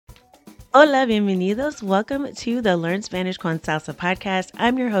Hola, bienvenidos. Welcome to the Learn Spanish con Salsa podcast.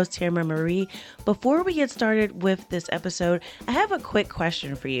 I'm your host, Tamara Marie. Before we get started with this episode, I have a quick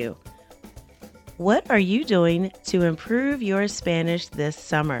question for you. What are you doing to improve your Spanish this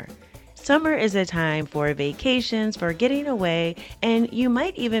summer? Summer is a time for vacations, for getting away, and you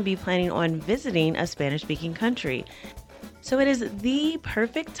might even be planning on visiting a Spanish-speaking country. So it is the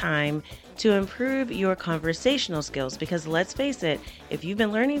perfect time to improve your conversational skills because let's face it, if you've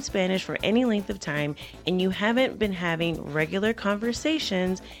been learning Spanish for any length of time and you haven't been having regular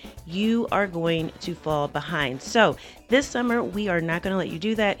conversations, you are going to fall behind. So this summer, we are not going to let you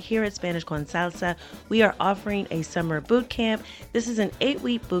do that. Here at Spanish con Salsa, we are offering a summer boot camp. This is an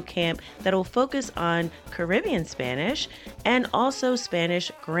 8-week boot camp that will focus on Caribbean Spanish and also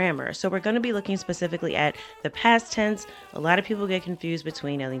Spanish grammar. So we're going to be looking specifically at the past tense. A lot of people get confused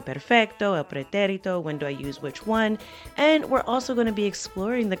between el imperfecto, el pretérito, when do I use which one? And we're also going to be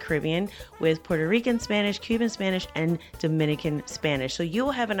exploring the Caribbean with Puerto Rican Spanish, Cuban Spanish, and Dominican Spanish. So you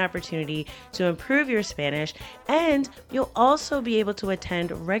will have an opportunity to improve your Spanish, and you'll also be able to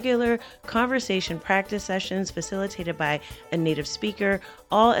attend regular conversation practice sessions facilitated by a native speaker,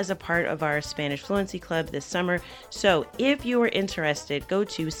 all as a part of our Spanish Fluency Club this summer. So if you are interested, go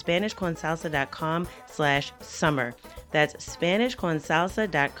to SpanishConSalsa.com/summer. That's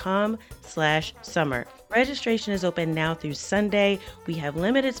SpanishConSalsa.com/summer. Registration is open now through Sunday. We have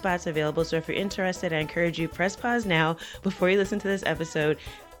limited spots available, so if you're interested, I encourage you press pause now before you listen to this episode.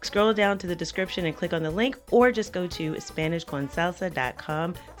 Scroll down to the description and click on the link, or just go to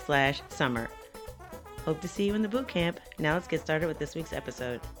SpanishConSalsa.com/summer. Hope to see you in the boot camp. Now let's get started with this week's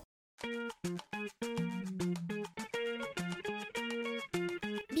episode.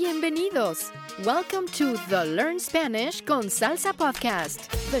 Bienvenidos! Welcome to the Learn Spanish con Salsa podcast,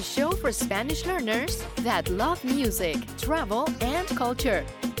 the show for Spanish learners that love music, travel, and culture.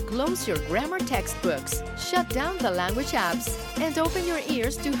 Close your grammar textbooks, shut down the language apps, and open your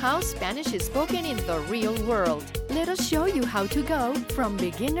ears to how Spanish is spoken in the real world. Let us show you how to go from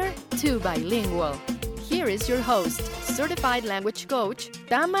beginner to bilingual. Here is your host, certified language coach,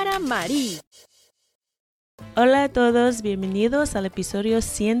 Tamara Marie. Hola a todos, bienvenidos al episodio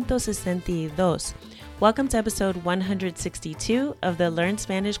 162. Welcome to episode 162 of the Learn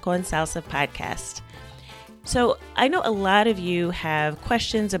Spanish con Salsa podcast. So I know a lot of you have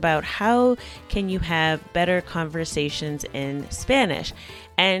questions about how can you have better conversations in Spanish.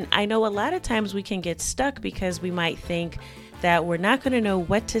 And I know a lot of times we can get stuck because we might think that we're not going to know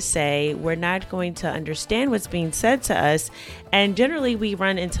what to say, we're not going to understand what's being said to us, and generally we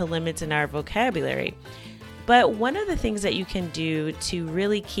run into limits in our vocabulary. But one of the things that you can do to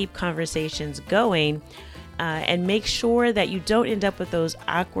really keep conversations going and make sure that you don't end up with those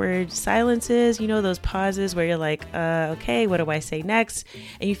awkward silences, you know, those pauses where you're like, okay, what do I say next?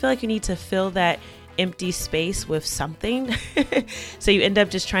 And you feel like you need to fill that empty space with something. So you end up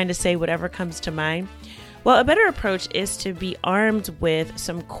just trying to say whatever comes to mind. Well, a better approach is to be armed with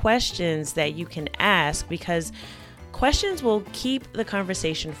some questions that you can ask, because questions will keep the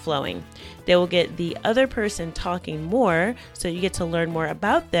conversation flowing. They will get the other person talking more, so you get to learn more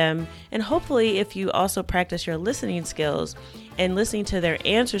about them. And hopefully, if you also practice your listening skills and listening to their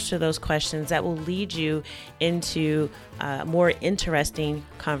answers to those questions, that will lead you into a more interesting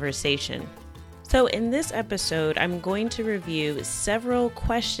conversation. So in this episode, I'm going to review several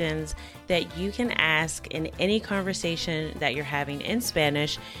questions that you can ask in any conversation that you're having in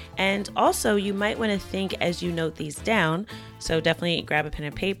Spanish. And also, you might want to think as you note these down. So definitely grab a pen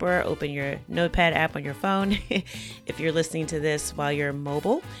and paper, open your notepad app on your phone. If you're listening to this while you're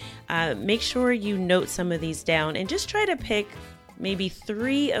mobile, make sure you note some of these down and just try to pick maybe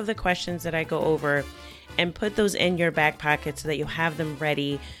 3 of the questions that I go over and put those in your back pocket so that you'll have them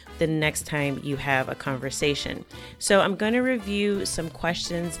ready the next time you have a conversation. So I'm going to review some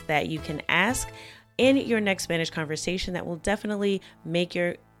questions that you can ask in your next Spanish conversation that will definitely make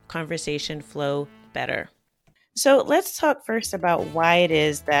your conversation flow better. So let's talk first about why it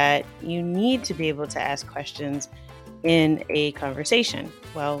is that you need to be able to ask questions in a conversation.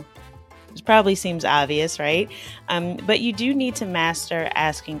 Well, it probably seems obvious, right? But you do need to master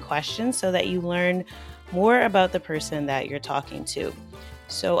asking questions so that you learn more about the person that you're talking to.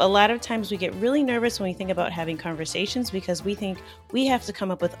 So a lot of times we get really nervous when we think about having conversations because we think we have to come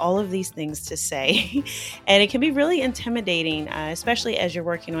up with all of these things to say. And it can be really intimidating, especially as you're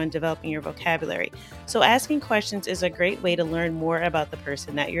working on developing your vocabulary. So asking questions is a great way to learn more about the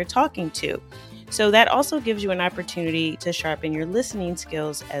person that you're talking to. So that also gives you an opportunity to sharpen your listening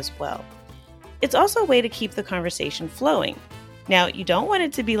skills as well. It's also a way to keep the conversation flowing. Now, you don't want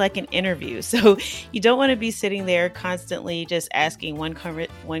it to be like an interview. So you don't want to be sitting there constantly just asking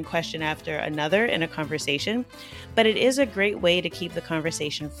one question after another in a conversation, but it is a great way to keep the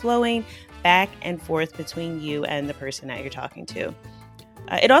conversation flowing back and forth between you and the person that you're talking to.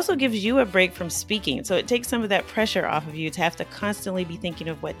 It also gives you a break from speaking, so it takes some of that pressure off of you to have to constantly be thinking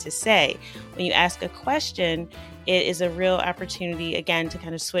of what to say. When you ask a question, it is a real opportunity, again, to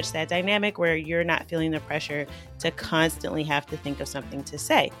kind of switch that dynamic where you're not feeling the pressure to constantly have to think of something to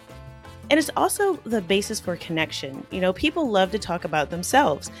say. And it's also the basis for connection. People love to talk about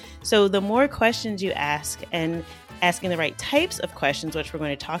themselves. So the more questions you ask, and asking the right types of questions, which we're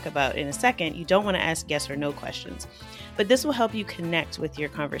going to talk about in a second, you don't want to ask yes or no questions. But this will help you connect with your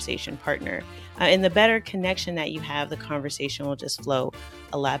conversation partner. And the better connection that you have, the conversation will just flow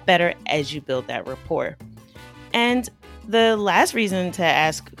a lot better as you build that rapport. And the last reason to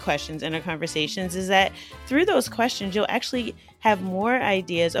ask questions in our conversations is that through those questions, you'll actually have more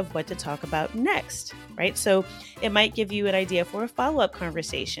ideas of what to talk about next, right? So it might give you an idea for a follow-up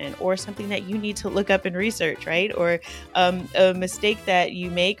conversation or something that you need to look up and research, right? Or a mistake that you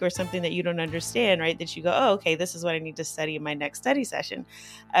make or something that you don't understand, right? That you go, oh, okay, this is what I need to study in my next study session.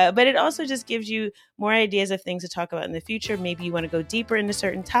 But it also just gives you more ideas of things to talk about in the future. Maybe you want to go deeper into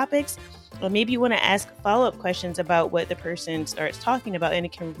certain topics, or maybe you want to ask follow-up questions about what the person starts talking about, and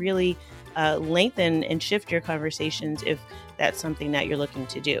it can really lengthen and shift your conversations if that's something that you're looking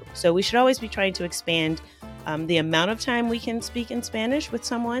to do. So we should always be trying to expand the amount of time we can speak in Spanish with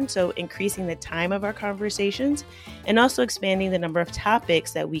someone, so increasing the time of our conversations, and also expanding the number of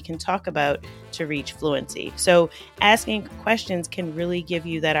topics that we can talk about to reach fluency. So asking questions can really give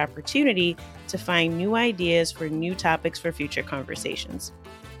you that opportunity to find new ideas for new topics for future conversations.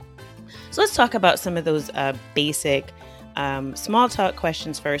 So let's talk about some of those basic small talk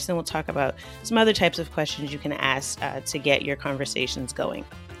questions first, and we'll talk about some other types of questions you can ask to get your conversations going.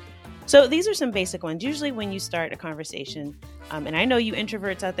 So these are some basic ones. Usually when you start a conversation, and I know you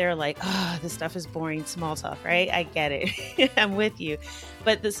introverts out there are like, oh, this stuff is boring, small talk, right? I get it. I'm with you.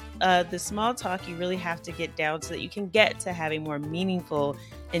 But the small talk, you really have to get down so that you can get to having more meaningful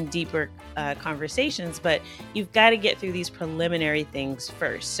and deeper conversations. But you've got to get through these preliminary things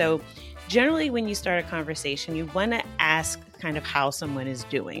first. So generally, when you start a conversation, you want to ask kind of how someone is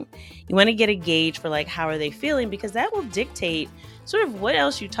doing. You want to get a gauge for like, how are they feeling? Because that will dictate sort of what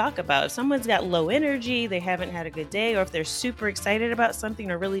else you talk about. If someone's got low energy, they haven't had a good day, or if they're super excited about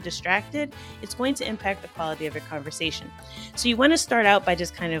something or really distracted, it's going to impact the quality of your conversation. So you want to start out by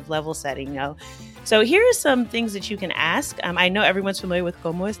just kind of level setting, So here are some things that you can ask. I know everyone's familiar with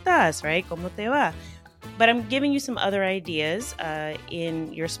 ¿Cómo estás?, right? ¿Cómo te va? But I'm giving you some other ideas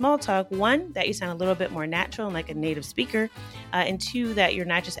in your small talk. One, that you sound a little bit more natural and like a native speaker. And two, that you're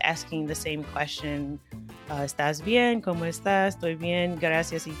not just asking the same question, ¿Estás bien? ¿Cómo estás? Estoy bien,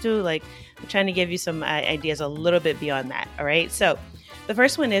 gracias, y tú? Like, I'm trying to give you some ideas a little bit beyond that, all right? So the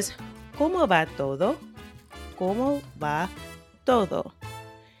first one is, ¿Cómo va todo? ¿Cómo va todo?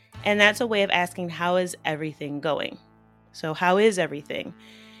 And that's a way of asking, how is everything going? So how is everything?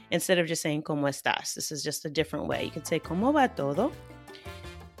 Instead of just saying, ¿Cómo estás? This is just a different way. You can say, ¿Cómo va todo?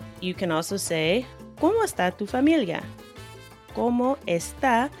 You can also say, ¿Cómo está tu familia? ¿Cómo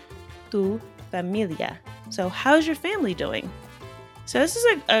está tu familia? So how's your family doing? So this is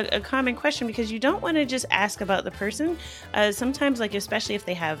a common question because you don't want to just ask about the person. Sometimes, like especially if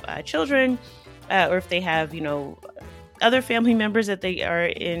they have children or if they have, other family members that they are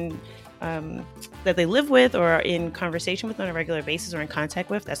in that they live with or are in conversation with on a regular basis or in contact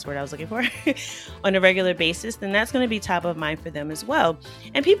with, that's the word I was looking for, on a regular basis, then that's going to be top of mind for them as well.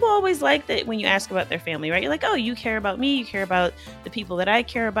 And people always like that when you ask about their family, right? You're like, oh, you care about me, you care about the people that I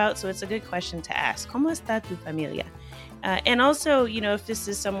care about, so it's a good question to ask. ¿Cómo está tu familia? And also, if this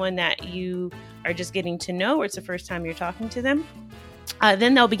is someone that you are just getting to know or it's the first time you're talking to them,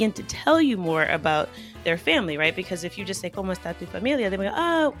 then they'll begin to tell you more about their family, right? Because if you just say, ¿Cómo está tu familia? They will go,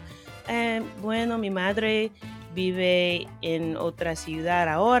 oh, bueno, mi madre vive en otra ciudad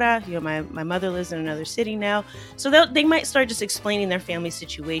ahora. My mother lives in another city now. So they might start just explaining their family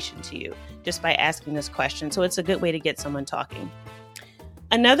situation to you just by asking this question. So it's a good way to get someone talking.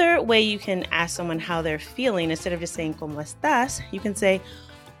 Another way you can ask someone how they're feeling, instead of just saying, ¿Cómo estás? You can say,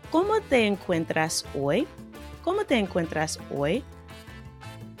 ¿Cómo te encuentras hoy? ¿Cómo te encuentras hoy?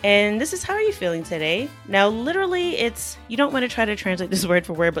 And this is, how are you feeling today? Now, literally, you don't want to try to translate this word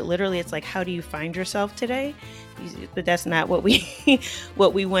for word, but literally it's like, how do you find yourself today? But that's not what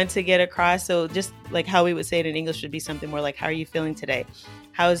we want to get across. So just like how we would say it in English would be something more like, how are you feeling today?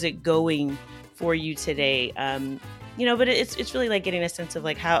 How is it going for you today? But it's really like getting a sense of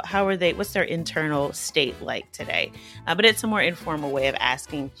like how are they, what's their internal state like today. But it's a more informal way of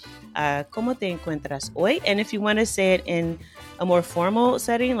asking, ¿Cómo te encuentras hoy? And if you want to say it in a more formal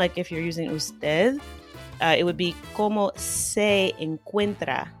setting, like if you're using usted, it would be ¿Cómo se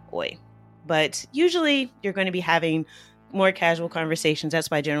encuentra hoy? But usually you're going to be having more casual conversations. That's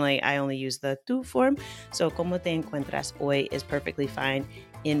why generally I only use the tú form. So ¿Cómo te encuentras hoy? Is perfectly fine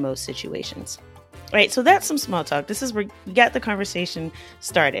in most situations. All right, so that's some small talk. This is where we got the conversation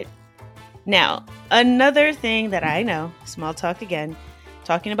started. Now, another thing that I know, small talk again,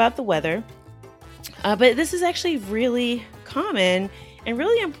 talking about the weather, but this is actually really common and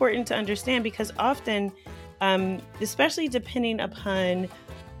really important to understand because often, especially depending upon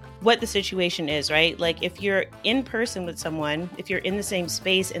what the situation is, right? Like if you're in person with someone, if you're in the same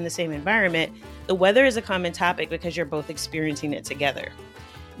space, in the same environment, the weather is a common topic because you're both experiencing it together.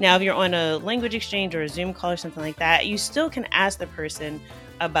 Now, if you're on a language exchange or a Zoom call or something like that, you still can ask the person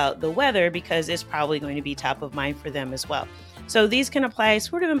about the weather because it's probably going to be top of mind for them as well. So these can apply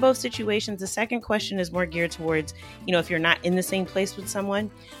sort of in both situations. The second question is more geared towards, if you're not in the same place with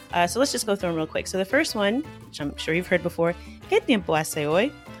someone. So let's just go through them real quick. So the first one, which I'm sure you've heard before, ¿Qué tiempo hace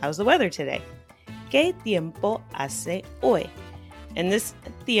hoy? How's the weather today? ¿Qué tiempo hace hoy? And this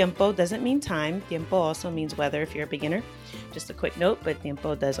tiempo doesn't mean time. Tiempo also means weather if you're a beginner. Just a quick note, but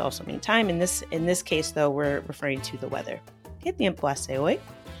tiempo does also mean time. In this case, though, we're referring to the weather. ¿Qué tiempo hace hoy?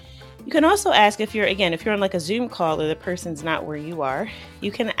 You can also ask if you're on like a Zoom call or the person's not where you are,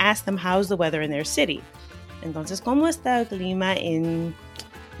 you can ask them how's the weather in their city. Entonces, ¿cómo está el clima en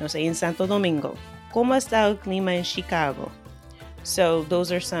Santo Domingo? ¿Cómo está el clima en Chicago? So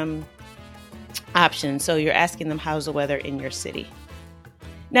those are some options. So you're asking them how's the weather in your city.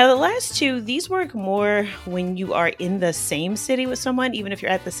 Now, the last two, these work more when you are in the same city with someone, even if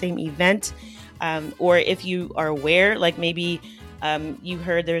you're at the same event, or if you are aware, like maybe you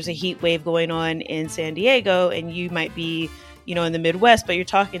heard there's a heat wave going on in San Diego and you might be, in the Midwest, but you're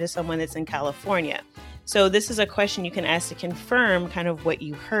talking to someone that's in California. So this is a question you can ask to confirm kind of what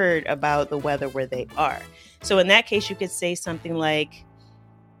you heard about the weather where they are. So in that case, you could say something like,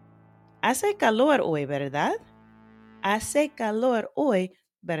 Hace calor hoy, ¿verdad? Hace calor hoy,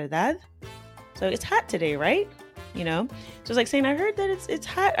 ¿verdad? So it's hot today, right? So it's like saying, I heard that it's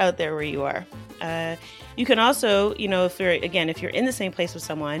hot out there where you are. You can also, if you're in the same place with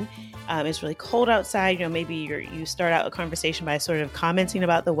someone, it's really cold outside, maybe you start out a conversation by sort of commenting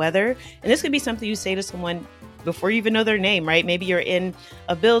about the weather. And this could be something you say to someone before you even know their name, right? Maybe you're in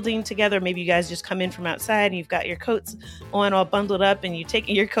a building together. Maybe you guys just come in from outside and you've got your coats on all bundled up and you take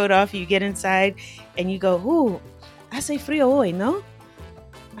your coat off, you get inside and you go, ooh, hace frío hoy, ¿no?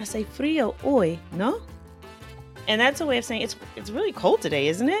 Hace frío hoy, ¿no? And that's a way of saying it's really cold today,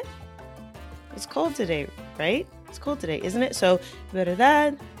 isn't it? It's cold today, right? It's cold today, isn't it? So,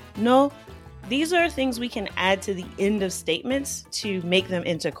 verdad, no. These are things we can add to the end of statements to make them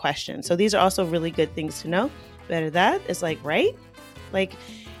into questions. So these are also really good things to know. Verdad is like, right? Like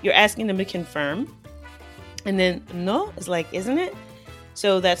you're asking them to confirm. And then no is like, isn't it?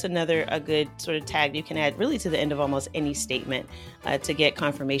 So that's a good sort of tag you can add really to the end of almost any statement to get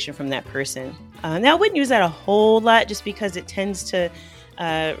confirmation from that person. Now I wouldn't use that a whole lot just because it tends to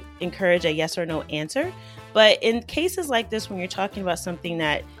encourage a yes or no answer. But in cases like this, when you're talking about something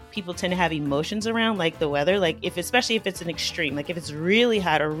that people tend to have emotions around, like the weather, like especially if it's an extreme, like if it's really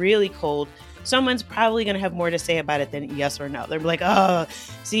hot or really cold, someone's probably going to have more to say about it than yes or no. They're like, oh,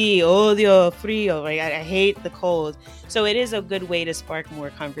 sí, odio frío, like I hate the cold. So it is a good way to spark more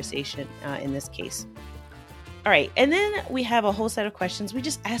conversation in this case. All right. And then we have a whole set of questions. We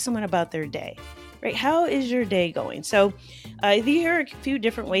just ask someone about their day, right? How is your day going? So here are a few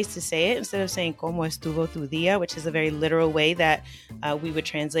different ways to say it instead of saying ¿Cómo estuvo tu día?, which is a very literal way that we would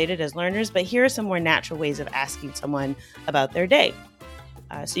translate it as learners. But here are some more natural ways of asking someone about their day.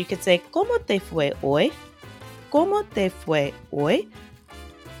 So you could say ¿Cómo te fue hoy? ¿Cómo te fue hoy?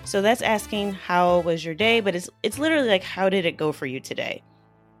 So that's asking how was your day, but it's literally like how did it go for you today?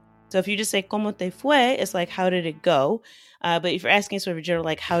 So if you just say ¿Cómo te fue?, it's like how did it go? But if you're asking sort of general,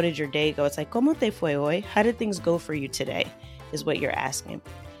 like how did your day go? It's like ¿Cómo te fue hoy? How did things go for you today? Is what you're asking.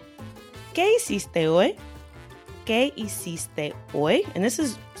 ¿Qué hiciste hoy? ¿Qué hiciste hoy? And this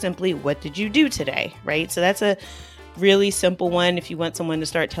is simply what did you do today, right? So that's a really simple one. If you want someone to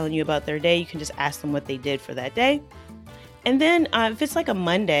start telling you about their day, you can just ask them what they did for that day. And then if it's like a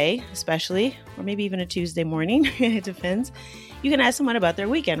Monday, especially, or maybe even a Tuesday morning, it depends, you can ask someone about their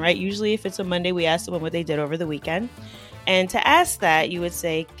weekend, right? Usually if it's a Monday, we ask someone what they did over the weekend. And to ask that, you would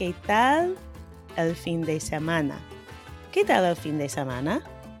say, ¿Qué tal el fin de semana? ¿Qué tal el fin de semana?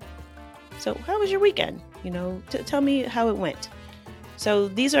 So how was your weekend? Tell me how it went. So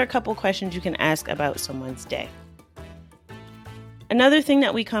these are a couple questions you can ask about someone's day. Another thing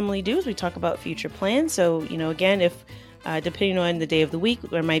that we commonly do is we talk about future plans. So, again, if depending on the day of the week,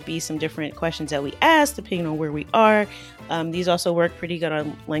 there might be some different questions that we ask depending on where we are. These also work pretty good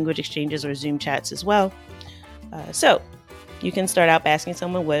on language exchanges or Zoom chats as well. So you can start out by asking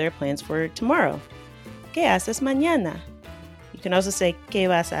someone what are their plans for tomorrow. ¿Qué haces mañana? You can also say, ¿Qué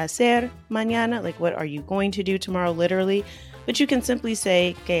vas a hacer mañana? Like, what are you going to do tomorrow, literally? But you can simply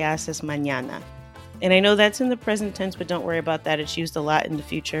say, ¿Qué haces mañana? And I know that's in the present tense, but don't worry about that. It's used a lot in the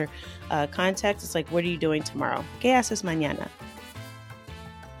future context. It's like, what are you doing tomorrow? ¿Qué haces mañana?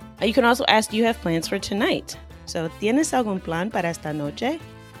 You can also ask, do you have plans for tonight? So, ¿tienes algún plan para esta noche?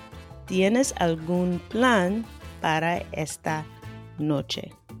 ¿Tienes algún plan para esta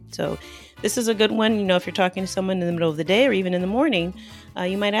noche? So this is a good one. If you're talking to someone in the middle of the day or even in the morning,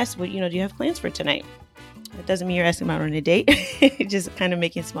 you might ask, do you have plans for tonight? It doesn't mean you're asking about on a date, just kind of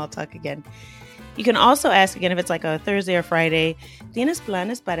making small talk again. You can also ask again if it's like a Thursday or Friday, ¿Tienes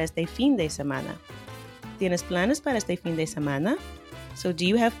planes para este fin de semana? ¿Tienes planes para este fin de semana? So do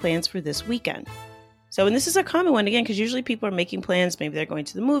you have plans for this weekend? So, and this is a common one again, because usually people are making plans. Maybe they're going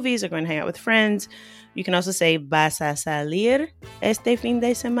to the movies, they're going to hang out with friends. You can also say, ¿Vas a salir este fin de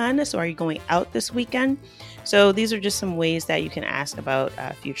semana? So are you going out this weekend? So these are just some ways that you can ask about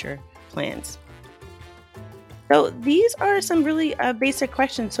future plans. So these are some really basic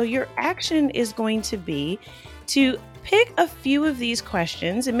questions. So your action is going to be to pick a few of these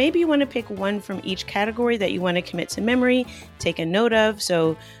questions, and maybe you want to pick one from each category that you want to commit to memory, take a note of.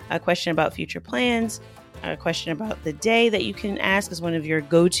 So a question about future plans, a question about the day that you can ask as one of your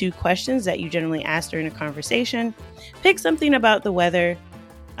go-to questions that you generally ask during a conversation. Pick something about the weather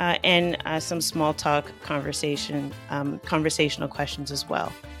and some small talk conversational questions as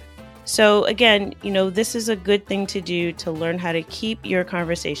well. So again, this is a good thing to do to learn how to keep your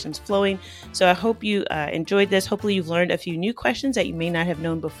conversations flowing. So I hope you enjoyed this. Hopefully you've learned a few new questions that you may not have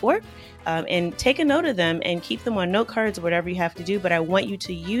known before, and take a note of them and keep them on note cards or whatever you have to do. But I want you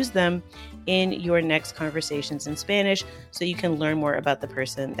to use them in your next conversations in Spanish so you can learn more about the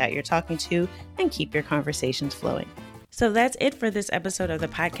person that you're talking to and keep your conversations flowing. So that's it for this episode of the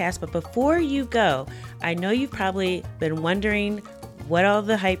podcast. But before you go, I know you've probably been wondering what all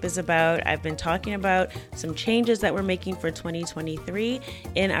the hype is about. I've been talking about some changes that we're making for 2023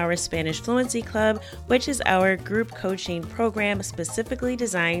 in our Spanish Fluency Club, which is our group coaching program specifically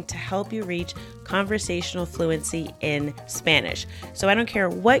designed to help you reach conversational fluency in Spanish. So I don't care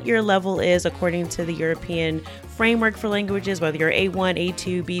what your level is according to the European framework for languages, whether you're A1,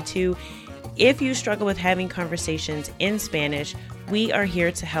 A2, B2. If you struggle with having conversations in Spanish, we are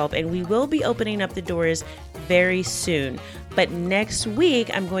here to help, and we will be opening up the doors very soon. But next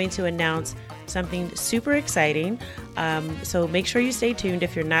week, I'm going to announce something super exciting. So make sure you stay tuned.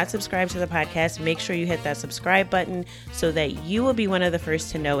 If you're not subscribed to the podcast, make sure you hit that subscribe button so that you will be one of the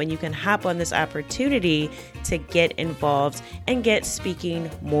first to know, and you can hop on this opportunity to get involved and get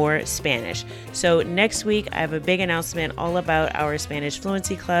speaking more Spanish. So next week, I have a big announcement all about our Spanish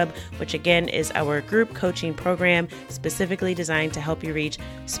Fluency Club, which again is our group coaching program specifically designed to help you reach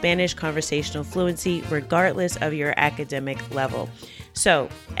Spanish conversational fluency regardless of your academic level. So,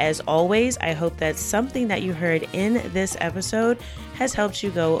 as always, I hope that something that you heard in this episode has helped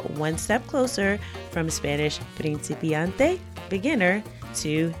you go one step closer from Spanish principiante, beginner,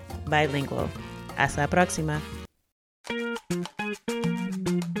 to bilingual. Hasta la próxima.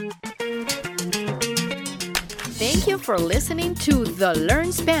 Thank you for listening to the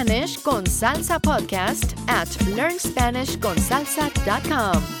Learn Spanish con Salsa podcast at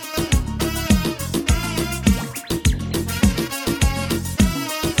learnspanishconsalsa.com.